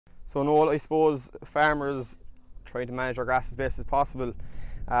So Noel, I suppose farmers trying to manage their grass as best as possible.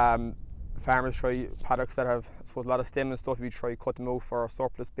 Farmers try paddocks that have, I suppose, a lot of stem and stuff. You try to cut them out for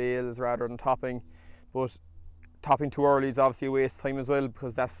surplus bales rather than topping. But topping too early is obviously a waste of time as well,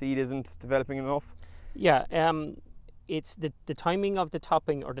 because that seed isn't developing enough. Yeah, it's the timing of the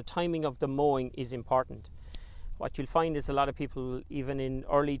topping or the timing of the mowing is important. What you'll find is a lot of people, even in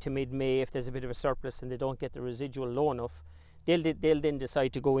early to mid-May, if there's a bit of a surplus and they don't get the residual low enough, they'll then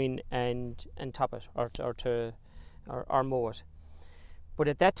decide to go in and top it or mow it. But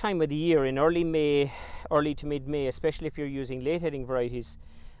at that time of the year, in early May, early to mid-May, especially if you're using late-heading varieties,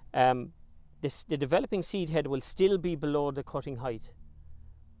 the developing seed head will still be below the cutting height.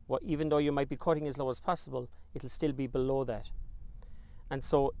 Even though you might be cutting as low as possible, it'll still be below that. And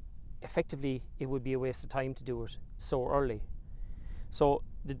so effectively it would be a waste of time to do it so early. So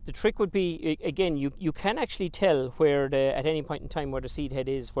the trick would be, again, you can actually tell where at any point in time where the seed head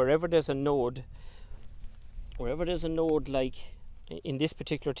is. Wherever there's a node like in this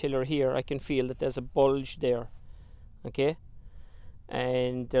particular tiller here, I can feel that there's a bulge there, okay,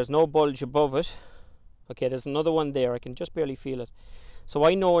 and there's no bulge above it. Okay, there's another one there, I can just barely feel it. So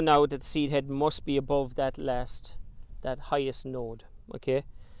I know now that the seed head must be above that highest node. Okay,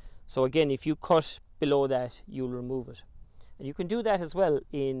 so again, if you cut below that, you'll remove it, and you can do that as well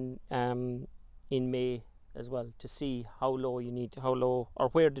in May as well, to see how low or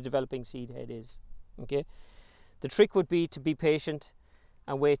where the developing seed head is. Okay, the trick would be to be patient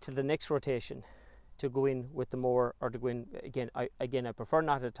and wait till the next rotation to go in with the mower, or to go in again. I prefer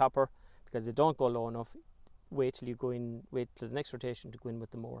not a topper because they don't go low enough. Wait till the next rotation to go in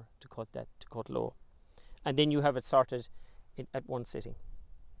with the mower to cut low, and then you have it sorted at one sitting.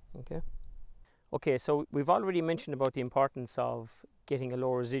 Okay, so we've already mentioned about the importance of getting a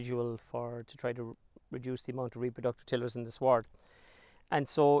low residual to try to reduce the amount of reproductive tillers in the sward. And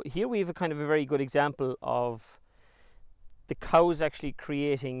so here we have a kind of a very good example of the cows actually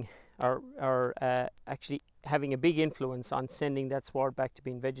creating or actually having a big influence on sending that sward back to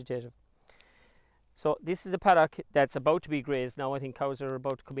being vegetative. So this is a paddock that's about to be grazed now. I think cows are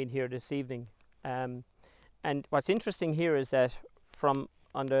about to come in here this evening. And what's interesting here is that from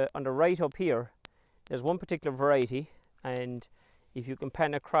on the right up here, there's one particular variety, and if you can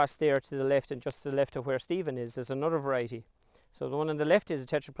pan across there to the left and just to the left of where Stephen is, there's another variety. So the one on the left is a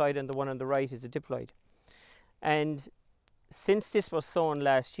tetraploid and the one on the right is a diploid. And since this was sown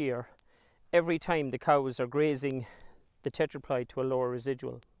last year, every time the cows are grazing the tetraploid to a lower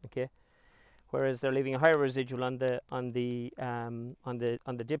residual, okay, whereas they're leaving a higher residual on the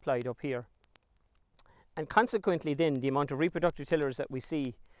diploid up here. And consequently then, the amount of reproductive tillers that we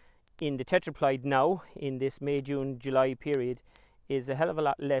see in the tetraploid now, in this May, June, July period, is a hell of a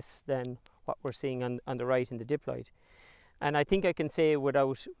lot less than what we're seeing on the right in the diploid. And I think I can say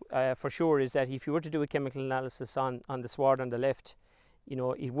without for sure is that if you were to do a chemical analysis on the sward on the left, you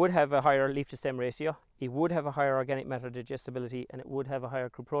know, it would have a higher leaf to stem ratio, it would have a higher organic matter digestibility, and it would have a higher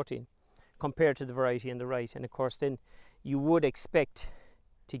crude protein compared to the variety on the right. And of course then you would expect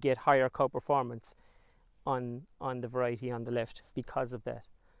to get higher cow performance on the variety on the left because of that.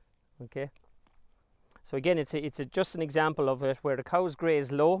 Okay, so again, it's just an example of it where the cows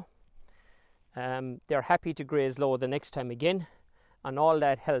graze low. They're happy to graze low the next time again, and all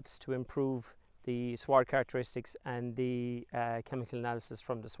that helps to improve the sward characteristics and the chemical analysis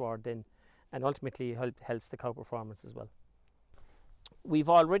from the sward then, and ultimately helps the cow performance as well. We've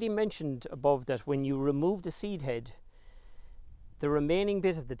already mentioned above that when you remove the seed head, the remaining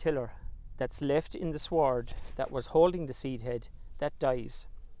bit of the tiller that's left in the sward that was holding the seed head, that dies.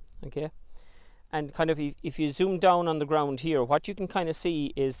 Okay, and kind of if you zoom down on the ground here, what you can kind of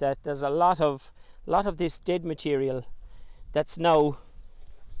see is that there's a lot of this dead material that's now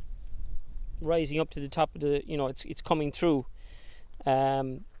rising up to the top of the, you know, it's coming through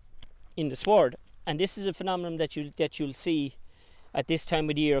in the sward. And this is a phenomenon that you'll see at this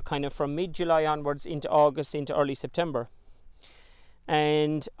time of the year, kind of from mid-July onwards into August into early September.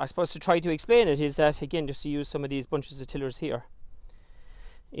 And I suppose to try to explain it is that, again, just to use some of these bunches of tillers here,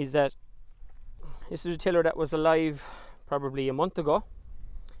 is that this is a tiller that was alive probably a month ago.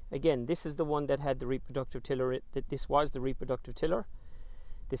 Again, this is the one that had the reproductive tiller. This was the reproductive tiller.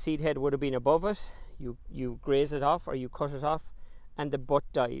 The seed head would have been above it. You graze it off or you cut it off, and the butt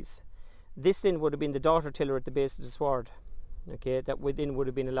dies. This then would have been the daughter tiller at the base of the sward. Okay, that would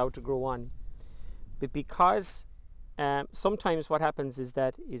have been allowed to grow on. But because sometimes what happens is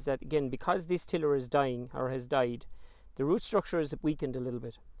that again, because this tiller is dying or has died, the root structure is weakened a little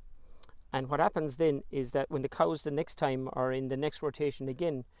bit. And what happens then is that when the cows the next time or in the next rotation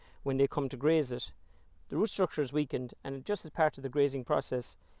again, when they come to graze it, the root structure is weakened, and just as part of the grazing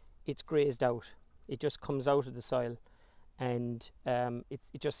process, it's grazed out. It just comes out of the soil, and it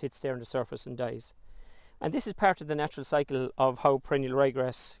just sits there on the surface and dies. And this is part of the natural cycle of how perennial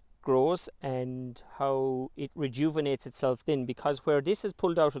ryegrass grows and how it rejuvenates itself then, because where this is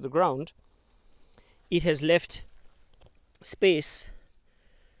pulled out of the ground, it has left space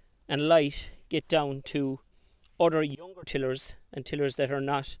and light get down to other younger tillers and tillers that are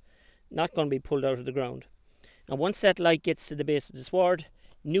not going to be pulled out of the ground. And once that light gets to the base of the sward,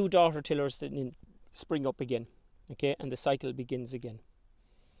 new daughter tillers then spring up again, okay, and the cycle begins again.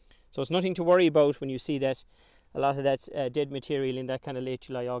 So it's nothing to worry about when you see that a lot of that dead material in that kind of late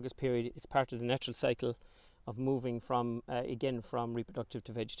July, August period. It's part of the natural cycle of moving from, again, from reproductive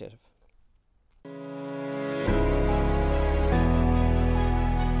to vegetative.